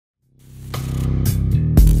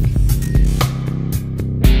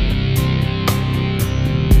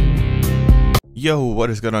Yo, what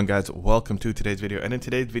is going on, guys? Welcome to today's video, and in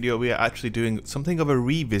today's video we are actually doing something of a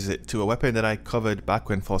revisit to a weapon that I covered back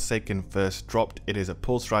when Forsaken first dropped. It is a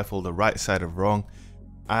pulse rifle, the right side of wrong,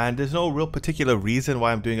 and there's no real particular reason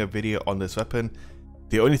why I'm doing a video on this weapon.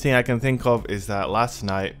 The only thing I can think of is that last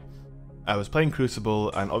night I was playing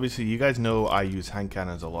Crucible, and obviously you guys know I use hand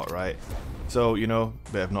cannons a lot, right? So, you know,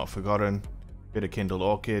 bit of Not Forgotten, bit of Kindled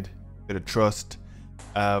Orchid, bit of Trust,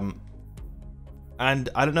 and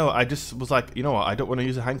I don't know, I just was like, you know what, I don't want to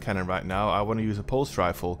use a hand cannon right now, I want to use a pulse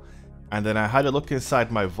rifle. And then I had a look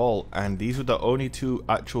inside my vault, and these were the only two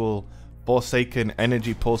actual Forsaken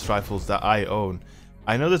energy pulse rifles that I own.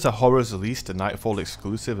 I know there's a Horrors Released, a Nightfall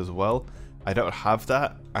exclusive as well. I don't have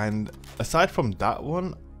that, and aside from that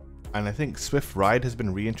one, and I think Swift Ride has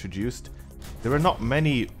been reintroduced, there are not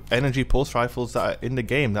many energy pulse rifles that are in the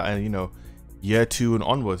game that are, you know, year 2 and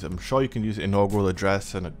onwards. I'm sure you can use Inaugural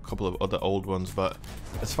Address and a couple of other old ones, but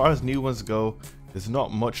as far as new ones go, there's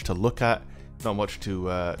not much to look at, not much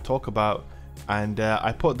to talk about. And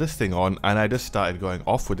I put this thing on and I just started going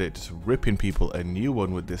off with it, just ripping people a new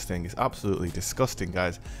one with this thing. It's absolutely disgusting,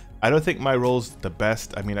 guys. I don't think my roll's the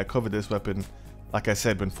best. I mean, I covered this weapon, like I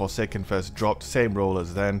said, when Forsaken first dropped, same roll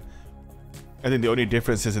as then. I think the only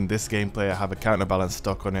difference is in this gameplay I have a counterbalance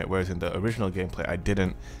stuck on it, whereas in the original gameplay I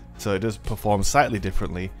didn't. So it does perform slightly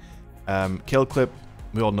differently. Kill clip,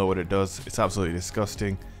 we all know what it does. It's absolutely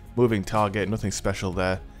disgusting. Moving target, nothing special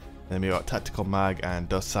there. Then we got tactical mag and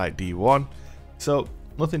dust sight D1. So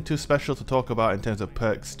nothing too special to talk about in terms of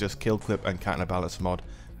perks, just kill clip and counterbalance mod.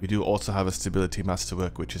 We do also have a stability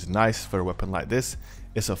masterwork, which is nice for a weapon like this.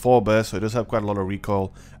 It's a 4 burst, so it does have quite a lot of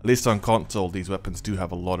recoil. At least on console, these weapons do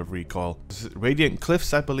have a lot of recoil. Radiant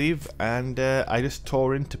Cliffs, I believe, and I just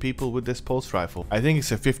tore into people with this pulse rifle. I think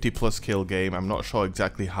it's a 50+ kill game. I'm not sure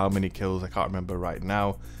exactly how many kills, I can't remember right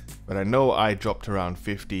now, but I know I dropped around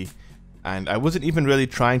 50, and I wasn't even really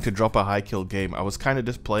trying to drop a high kill game. I was kind of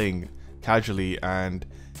just playing casually, and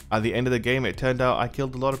at the end of the game it turned out I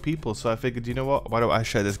killed a lot of people, so I figured, you know what, why don't I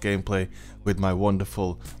share this gameplay with my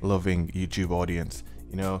wonderful, loving YouTube audience.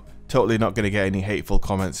 You know, totally not going to get any hateful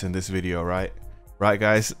comments in this video, right? Right,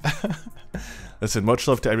 guys? Listen, much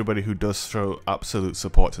love to everybody who does throw absolute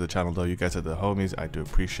support to the channel, though. You guys are the homies. I do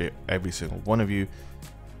appreciate every single one of you.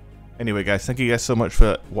 Anyway, guys, thank you guys so much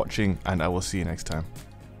for watching, and I will see you next time.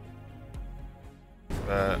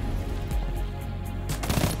 Oh.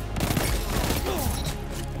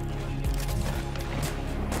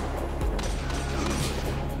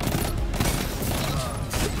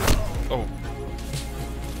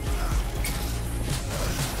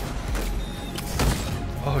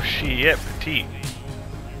 Oh shit, petite.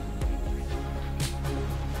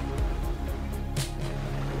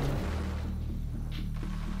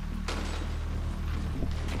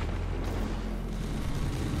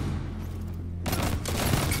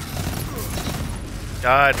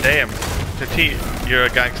 God damn, petite, you're a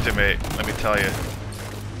gangster, mate. Let me tell you.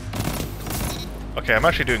 Okay, I'm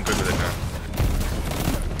actually doing good with it now.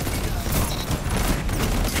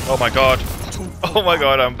 Oh my god. Oh my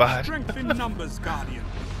god, I'm bad. Strength in numbers, Guardian.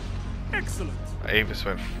 Excellent. Avis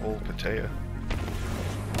went full potato.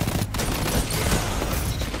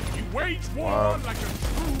 You wage war like a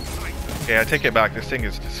true fighter. Okay, I take it back. This thing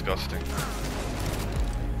is disgusting.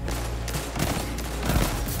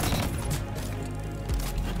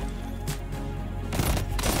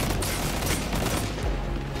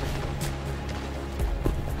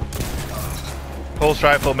 Pulse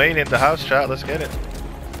rifle main in the house, chat. Let's get it.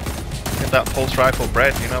 Get that pulse rifle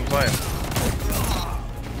bread, you know what I'm saying?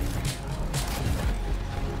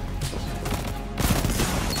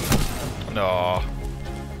 No.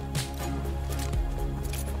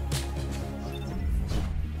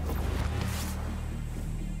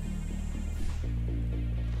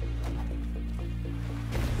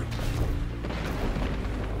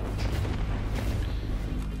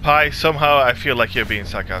 Pi, somehow I feel like you're being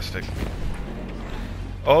sarcastic.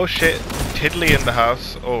 Oh shit, Tiddly in the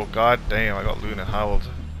house. Oh god damn, I got Luna howled.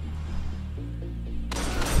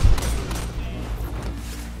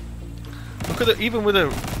 Look at the, even with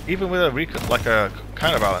a recoil, like a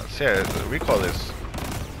counterbalance, yeah, the recoil is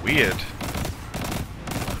weird.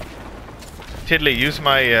 Tiddly, use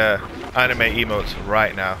my anime emotes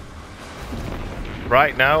right now.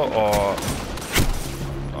 Right now, or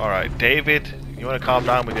alright, David, you wanna calm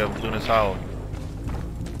down with your Luna's howl?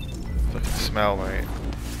 Fucking smell, mate.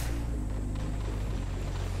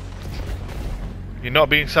 You're not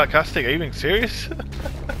being sarcastic, are you being serious?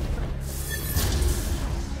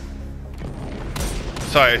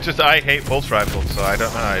 Sorry, it's just I hate pulse rifles, so I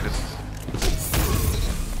don't know, I just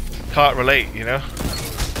can't relate, you know?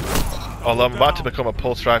 Although I'm about to become a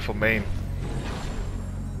pulse rifle main.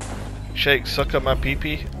 Shake, suck up my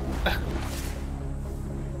pee-pee.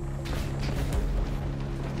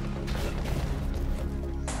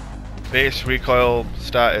 Base recoil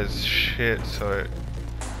stat is shit, so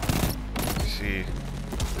let's see.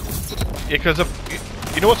 Yeah, because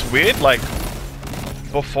you know what's weird? Like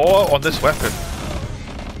before on this weapon,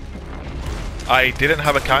 I didn't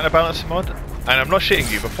have a counterbalance mod, and I'm not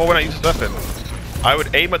shitting you. Before when I used this weapon, I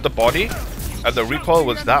would aim at the body, and the recoil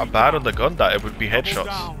was that bad on the gun that it would be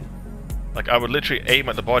headshots. Like I would literally aim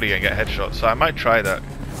at the body and get headshots. So I might try that.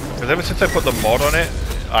 Because ever since I put the mod on it,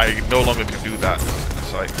 I no longer can do that.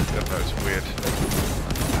 It's like, I don't know, it's weird.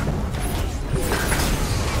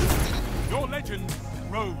 Your legend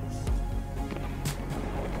rose.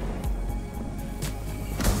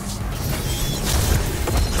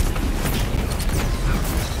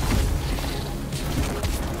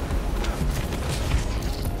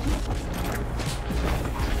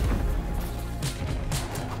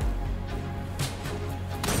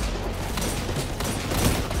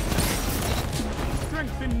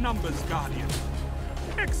 Strength in numbers, Guardian.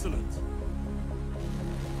 Excellent.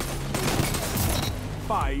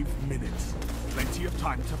 5 minutes. Plenty of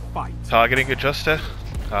time to fight. Targeting adjuster?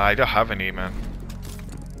 I don't have any, man.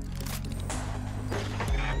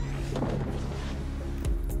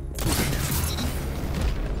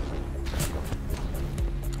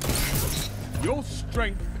 Your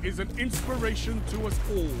strength is an inspiration to us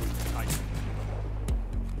all, Titan.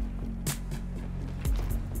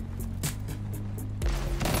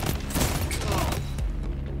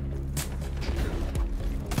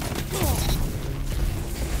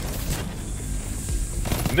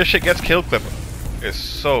 And this shit gets kill clip. It's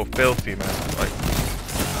so filthy, man. Like,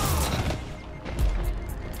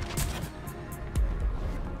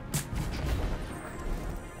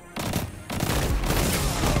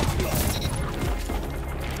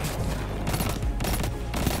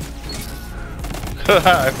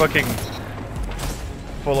 I fucking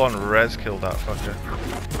full on res killed that fucker.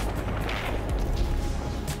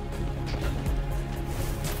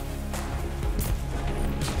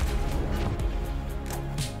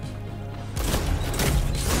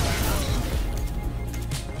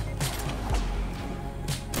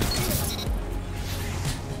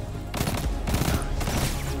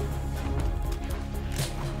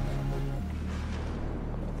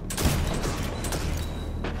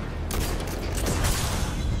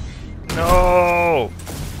 No!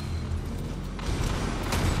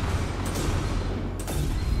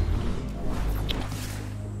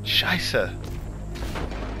 Scheiße!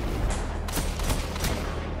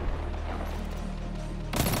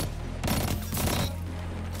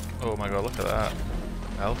 Oh my god, look at that.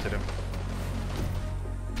 I ulted him.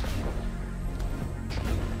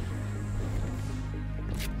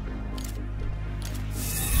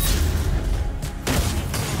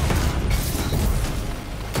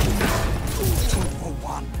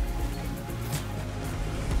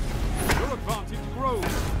 Your advantage grows.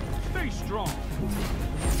 Stay strong.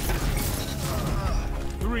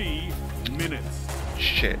 3 minutes.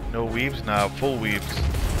 Shit, no weaves now, full weaves.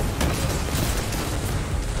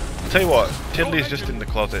 I'll tell you what, Tiddly's just in the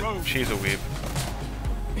closet. She's a weave.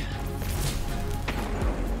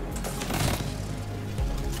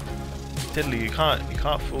 Tiddly, you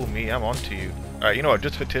can't fool me, I'm onto you. Alright, you know what,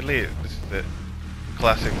 just for Tiddly, this is the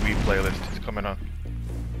classic weave playlist. It's coming on.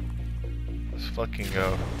 Let's fucking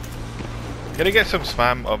go. Can I get some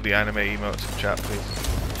spam of the anime emotes in chat, please?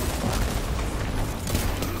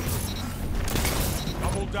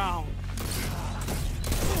 Double down.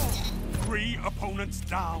 3 opponents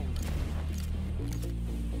down.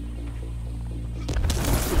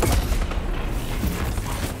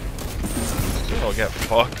 Oh, get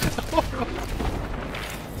fucked.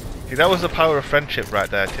 See, that was the power of friendship right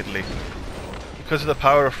there, Tiddly. Because of the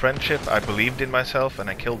power of friendship, I believed in myself and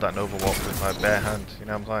I killed that Nova Warp with my bare hands. You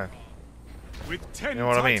know what I'm saying? With 10 You know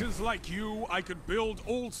what I mean? Titans like you, I could build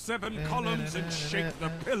all 7 columns and shake the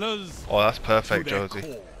pillars. Oh, that's perfect, to their Josie.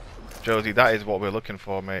 core. Josie, that is what we're looking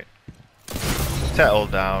for, mate. Settle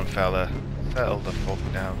down, fella. Settle the fuck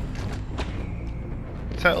down.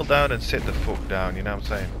 Settle down and sit the fuck down, you know what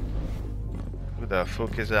I'm saying? Who the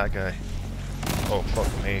fuck is that guy? Oh, fuck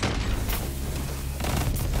me.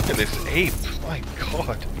 Look at this ape. My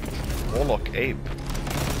god. Warlock ape.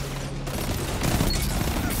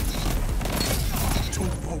 2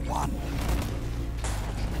 for 1.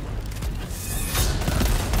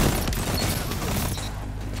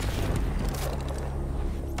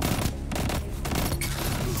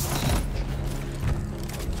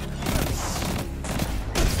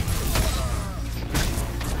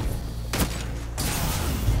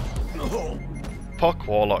 Fuck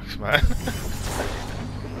Warlocks, man.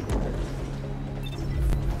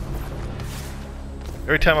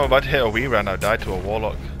 Every time I'm about to hit a Wii run, I die to a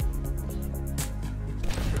Warlock.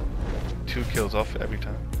 2 kills off every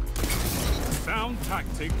time. Sound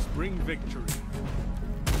tactics bring victory.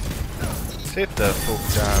 Sit the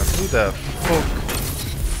fuck down. Who the fuck?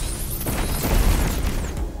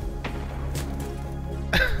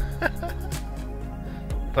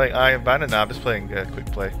 Playing Iron Banner now, I'm just playing quick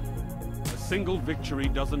play. A single victory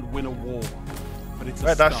doesn't win a war, but it's a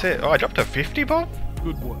Right, that's start. it. Oh, I dropped to 50, Bob?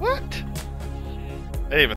 Good work. What? I didn't even